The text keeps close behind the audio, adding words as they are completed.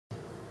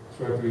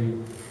Strike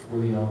 3,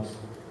 Willie Elms.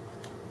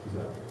 Who's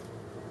that?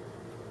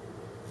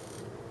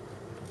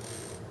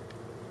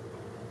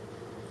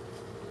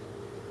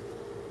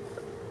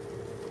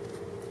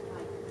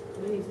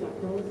 My name's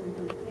Dr. Rose. I'm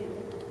from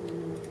Canada.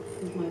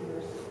 This is my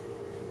first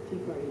Tea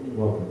Party meeting.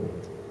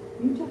 Welcome.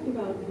 You talked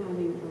about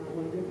having,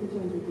 one of your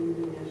concerns would be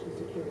the national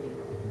security.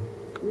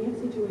 We have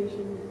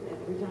situations that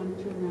every time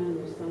we turn around,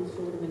 there's some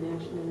sort of a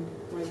national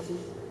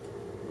crisis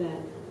that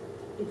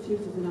it's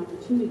used as an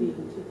opportunity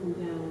to come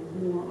down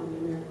more on the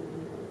American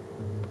people,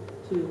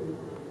 to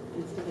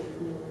instill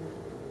more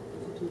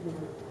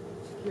institutional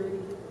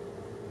security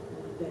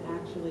that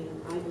actually,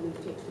 I believe,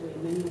 takes away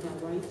many of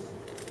our rights.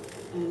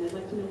 And I'd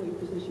like to know what your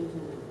position is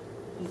on that.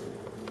 Thank you.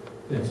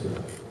 Thanks,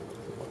 Scott.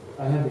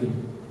 I had the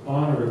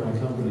honor at my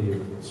company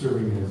of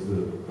serving as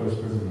the Vice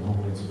President of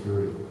Homeland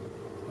Security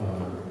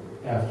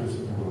after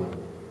September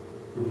 11th.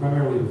 We're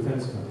primarily a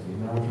defense company.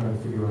 Now we're trying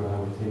to figure out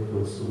how to take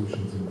those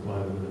solutions and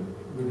apply them in a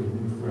really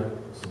new threat.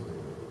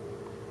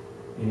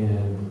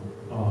 And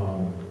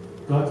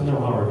got to know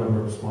how our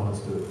government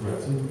responds to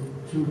threats in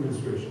 2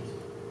 administrations.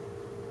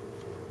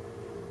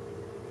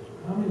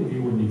 How many of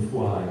you, when you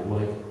fly,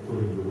 like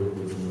putting your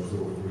liquids in those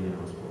little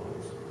 3-ounce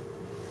bottles?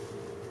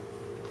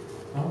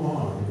 How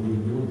long have we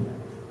been doing that?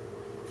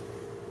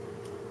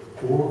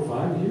 4 or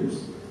 5 years?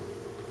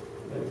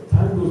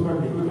 Time goes by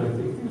pretty quick. I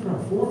think it's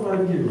around 4 or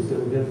 5 years that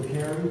we have to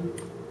carry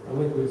our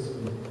liquids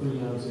in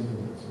 3-ounce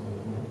increments.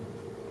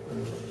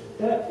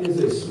 That is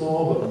a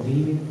small but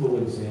meaningful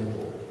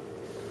example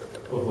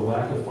of the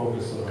lack of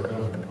focus of our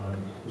government on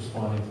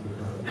responding to the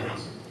current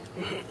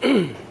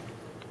crisis.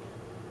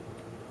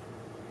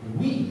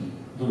 We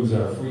lose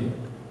our freedom.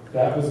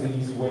 That was the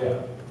easy way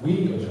out.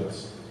 We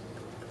adjust.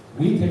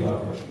 We take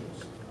off our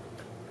shoes.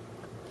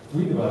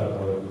 We divide up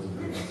our liquids and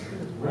 3-ounce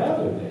increments,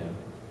 rather than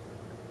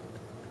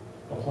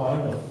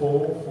applying the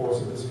full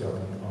force of this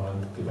government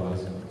on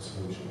devising a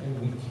solution.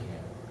 And we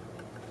can.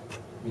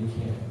 We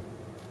can.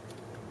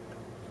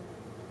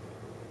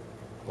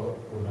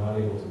 But we're not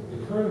able to.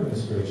 The current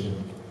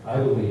administration, I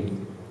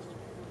believe,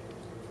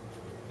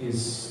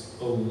 is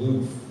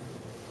aloof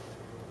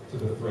to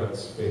the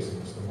threats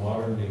facing us, the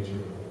modern nature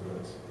of the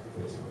threats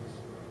facing us.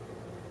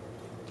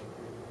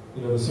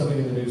 You know, there's something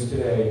in the news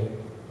today,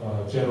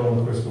 General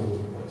McChrystal was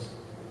replaced.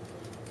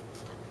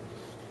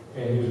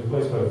 And he was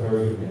replaced by a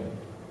very good man.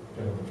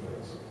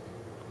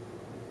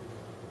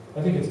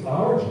 I think it's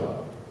our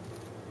job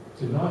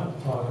to not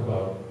talk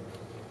about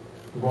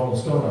the Rolling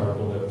Stone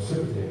article that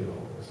precipitated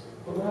all this,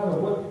 but rather,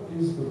 what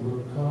is the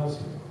root cause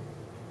here?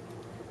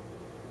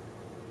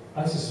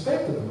 I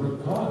suspect that the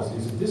root cause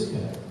is a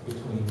disconnect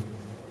between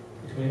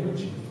the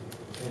Commander-in-Chief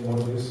and one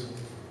of his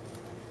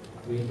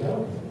lead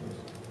battle commanders.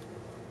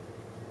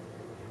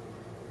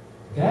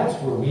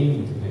 That's where we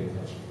need to pay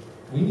attention.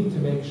 We need to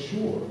make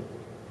sure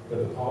that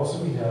the policy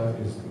we have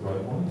is the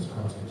right one, is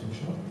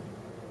constitutional,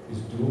 is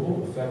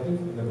doable, effective,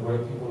 and that the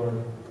right people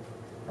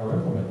are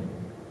implementing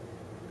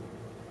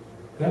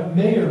it. That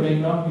may or may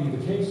not be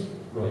the case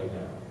right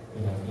now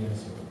in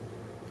Afghanistan.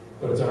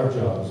 But it's our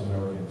job as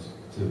Americans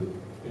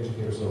to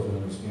educate ourselves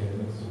and understand it.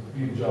 And it's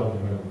a job of the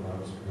American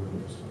Congress to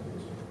understand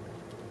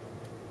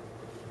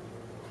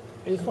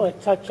it. I just want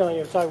to touch on, you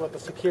were talking about the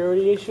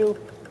security issue.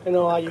 I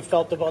know how you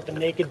felt about the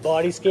naked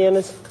body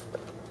scanners.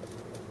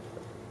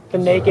 The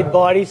naked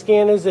body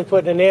scanners they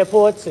put in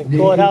airports and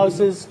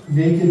courthouses.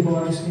 Naked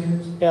body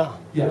scanners? Yeah.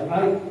 Yeah,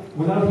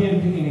 without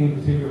handpicking any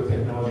particular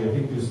technology, I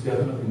think there's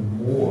definitely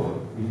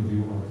more we can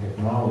do on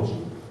technology.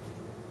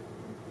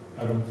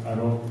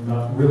 I'm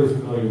not really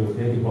familiar with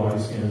naked body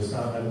scanners.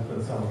 That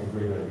sounds like a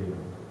great idea.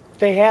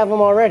 They have them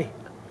already.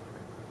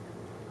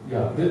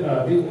 Yeah,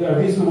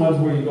 are these the ones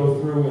where you go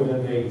through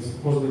and then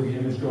supposedly the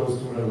image goes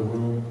to another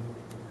room?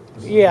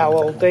 Yeah,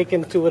 well, they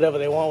can do whatever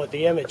they want with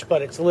the image,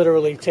 but it's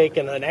literally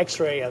taking an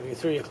X-ray of you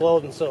through your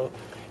clothing, so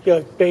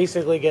you're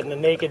basically getting a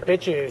naked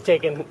picture you're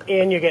taking,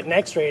 and you're getting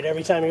X-rayed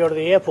every time you go to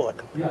the airport.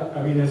 Yeah,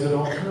 I mean, as an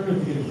alternative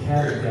to getting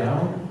patted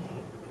down,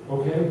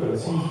 okay, but it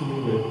seems to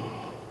me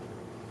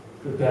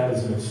that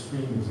is an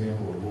extreme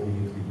example of what we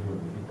need to be doing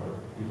to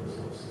keep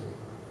ourselves safe.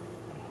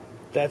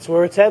 That's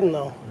where it's heading,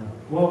 though. Yeah.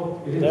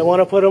 Well, it is. They want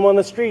to put them on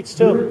the streets,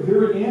 too.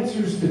 There are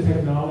answers to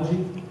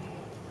technology.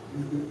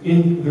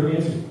 There are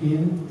answers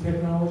in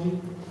technology,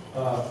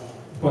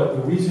 but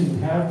the reason you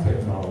have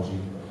technology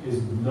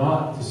is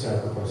not to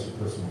sacrifice your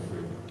personal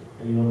freedom.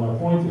 And you know, my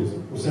point is,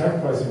 we're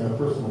sacrificing our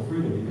personal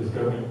freedom because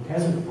government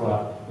hasn't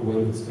brought the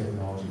weight of its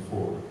technology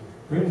forward.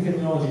 Bring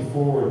technology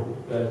forward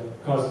that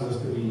causes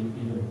us to be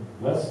even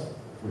less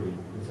free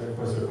and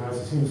sacrifice our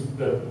privacy. It seems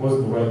that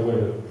wasn't the right way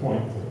to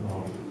point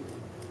technology.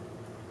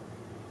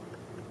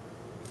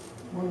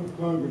 One of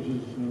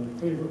Congress's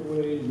favorite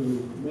ways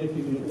of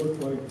making it look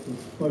like the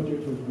budget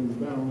has been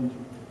balanced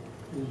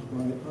is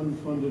by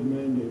unfunded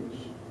mandates.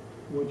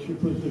 What's your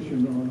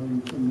position on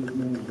unfunded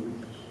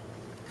mandates?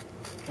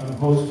 I'm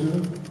opposed to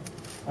them.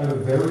 I have a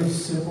very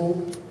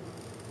simple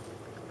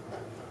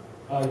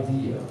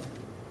idea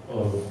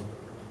of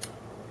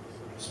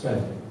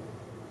spending.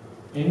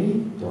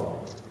 Any dollar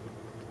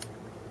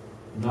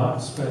not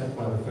spent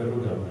by the federal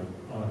government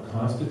on a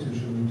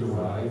constitutionally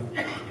derived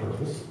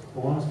purpose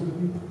belongs to the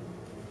people.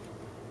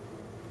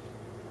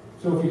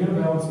 So if you're going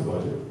to balance the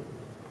budget,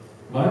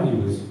 my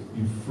view is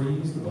you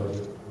freeze the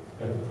budget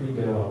at the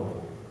pre-bailout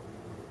level.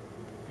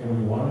 And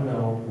when you want to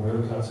know where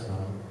the cuts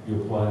come,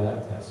 you apply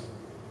that test.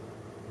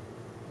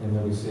 And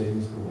there'll be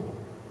savings galore,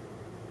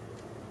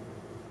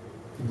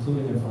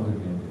 including unfunded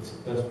mandates.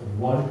 That's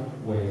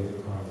one way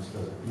that Congress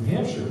does it. New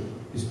Hampshire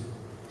is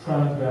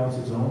trying to balance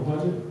its own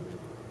budget.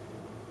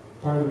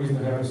 Part of the reason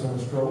they're having so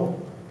much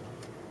trouble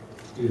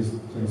is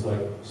things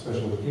like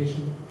special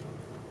education,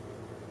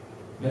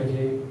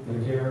 Medicaid,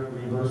 Medicare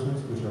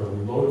reimbursements, which are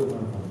loaded with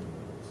unfunded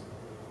mandates.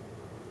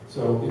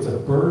 So it's a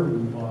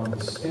burden on the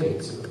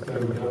states that the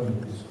federal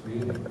government is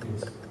creating.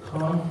 It's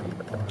concrete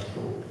on our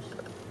shoulders.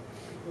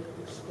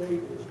 But the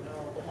state is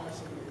now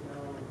passing it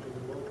now to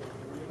the local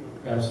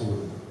community.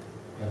 Absolutely,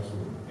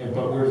 absolutely. And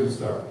but where does it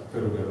start?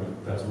 Federal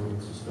government. That's where it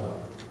needs to start.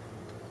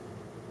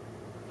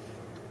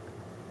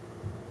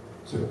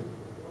 So.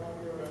 While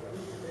you're at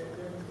least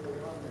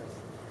tangentially on this,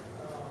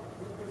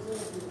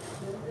 Representative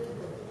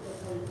Kennedy,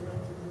 that's how you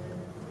pronounce his name,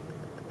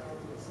 down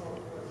in the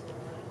southwest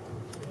Ohio.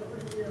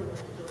 Every year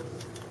when he goes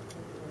to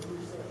a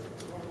new session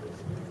of Congress,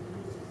 he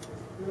introduces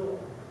this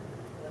bill,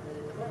 and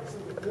the crux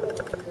of the bill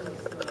is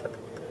that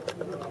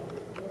it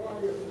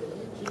requires that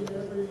each and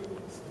every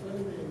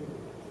spending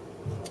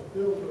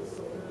bill that's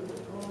submitted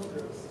to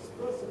Congress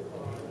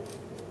specify the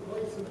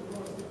place in the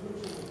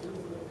Constitution that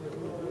gives them the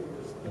ability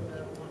to spend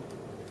that money.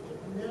 It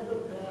never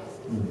passes.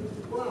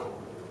 But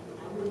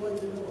I would like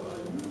to know how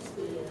you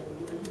stand,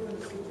 where you're in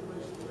a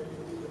situation where you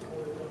need to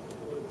vote it up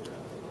or vote it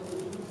down. How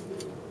would you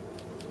stand?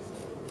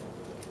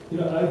 You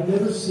know, I've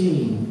never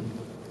seen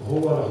a whole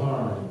lot of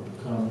harm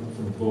come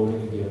from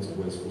voting against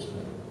wasteful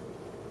spending.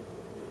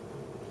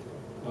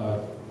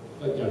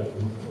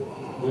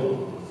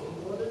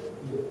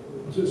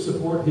 To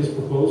support his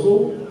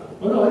proposal?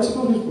 Oh no, I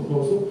support his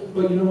proposal,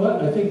 but you know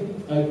what? I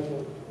think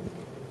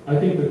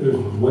that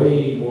there's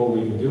way more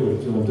we can do.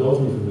 If you'll indulge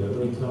me for a minute,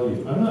 let me tell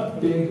you, I'm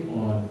not big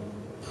on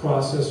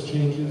process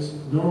changes.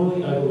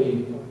 Normally, I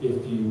believe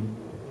if you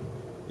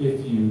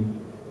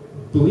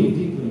believe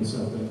deeply in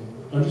something,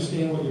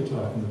 understand what you're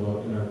talking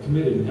about, and are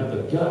committed and have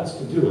the guts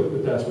to do it,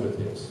 but that's what it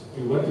takes. If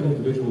you elect an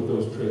individual with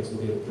those traits to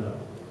get it done.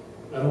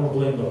 I don't want to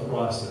blame the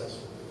process.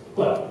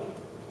 But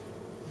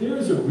there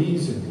is a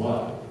reason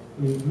why.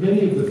 I mean,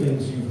 many of the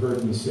things you've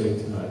heard me say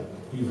tonight,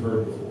 you've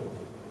heard before,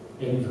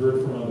 and you've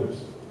heard from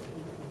others.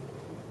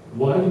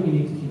 Why do we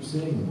need to keep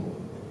saying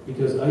them?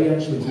 Because I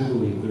actually do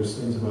believe there's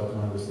things about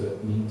Congress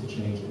that need to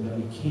change and that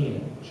we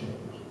can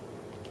change.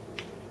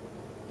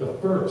 The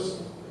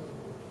first,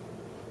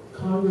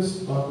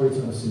 Congress operates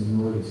on a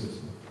seniority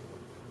system.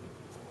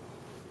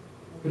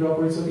 It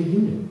operates like a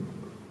union.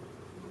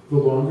 The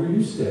longer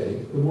you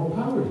stay, the more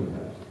power you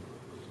have.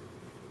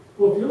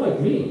 Well, if you're like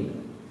me,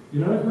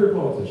 you're not a career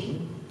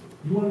politician,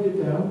 you want to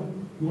get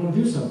down, you want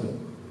to do something,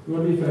 you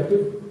want to be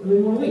effective, and then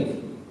you want to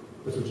leave.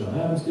 That's what John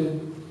Adams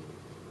did.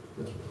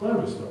 That's what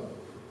Congress thought.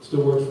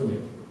 Still works for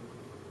me.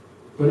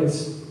 But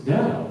it's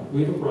now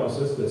we have a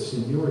process that's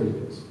seniority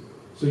based.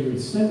 So you're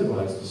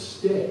incentivized to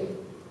stay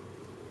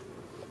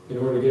in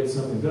order to get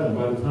something done.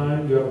 By the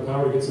time you have the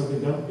power to get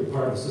something done, you're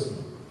part of the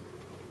system.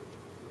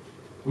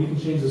 We can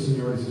change the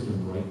seniority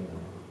system right now.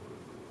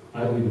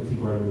 I believe the Tea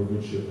Party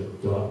movement should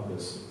adopt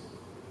this.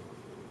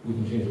 We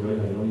can change it right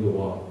now. You don't need a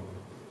law.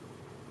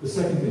 The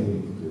second thing we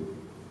need to do,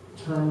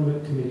 term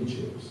limit committee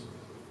chairs.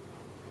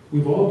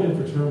 We've all been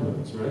for term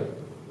limits, right?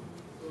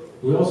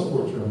 We all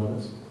support term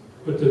limits.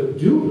 But to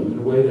do them in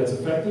a way that's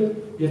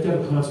effective, you have to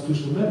have a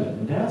constitutional amendment,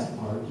 and that's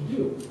hard to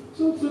do.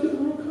 So let's look at the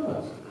root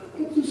cause.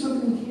 Let's do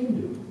something we can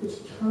do. It's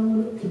term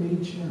limit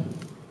committee chairman.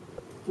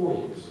 4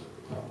 years,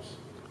 tops.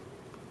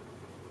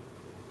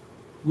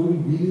 Will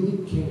we really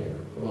care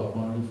about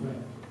Barney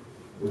Frank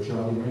or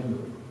Charlie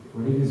Rangel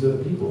or any of these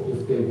other people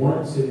if they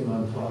weren't sitting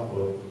on top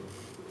of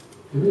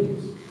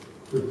committees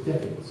for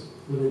decades,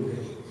 literally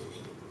decades?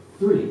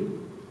 3,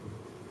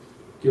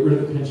 get rid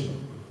of the pension.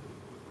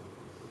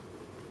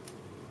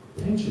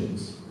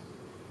 Pensions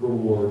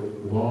reward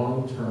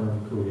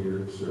long-term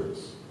career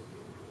service.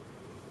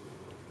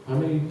 How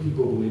many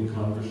people believe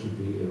Congress should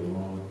be a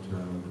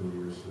long-term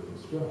career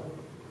service job?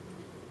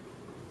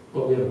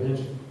 But we have a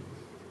pension.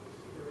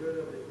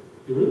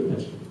 Get rid of the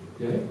pension,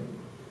 okay?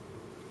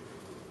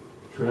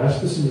 Trash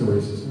the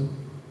seniority system.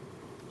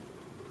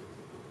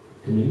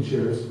 Committee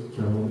chairs,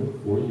 term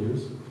limit, 4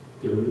 years.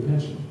 Get rid of the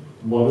pension.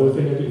 One other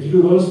thing I do, if you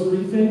do those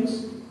 3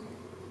 things,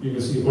 you're going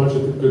to see a bunch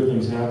of good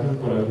things happen,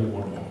 but I'll do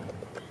one more.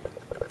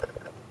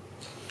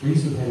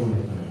 Freeze the pay when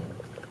they come in.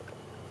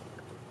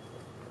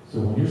 So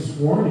when you're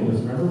sworn in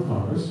as a member of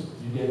Congress,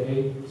 you get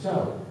a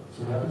salary.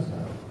 So what happens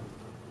now?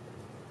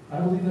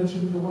 I believe that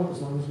shouldn't go up as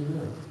long as you're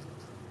there.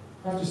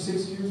 After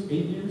 6 years, 8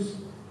 years,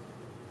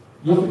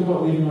 you'll think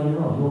about leaving on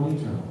your own. You won't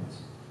need term limits.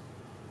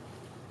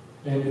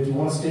 And if you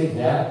want to stay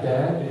that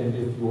bad, and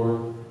if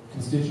your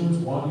constituents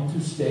want you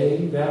to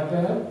stay that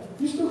bad,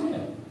 you still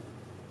can.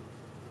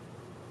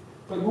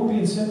 But you won't be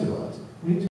incentivized. We need to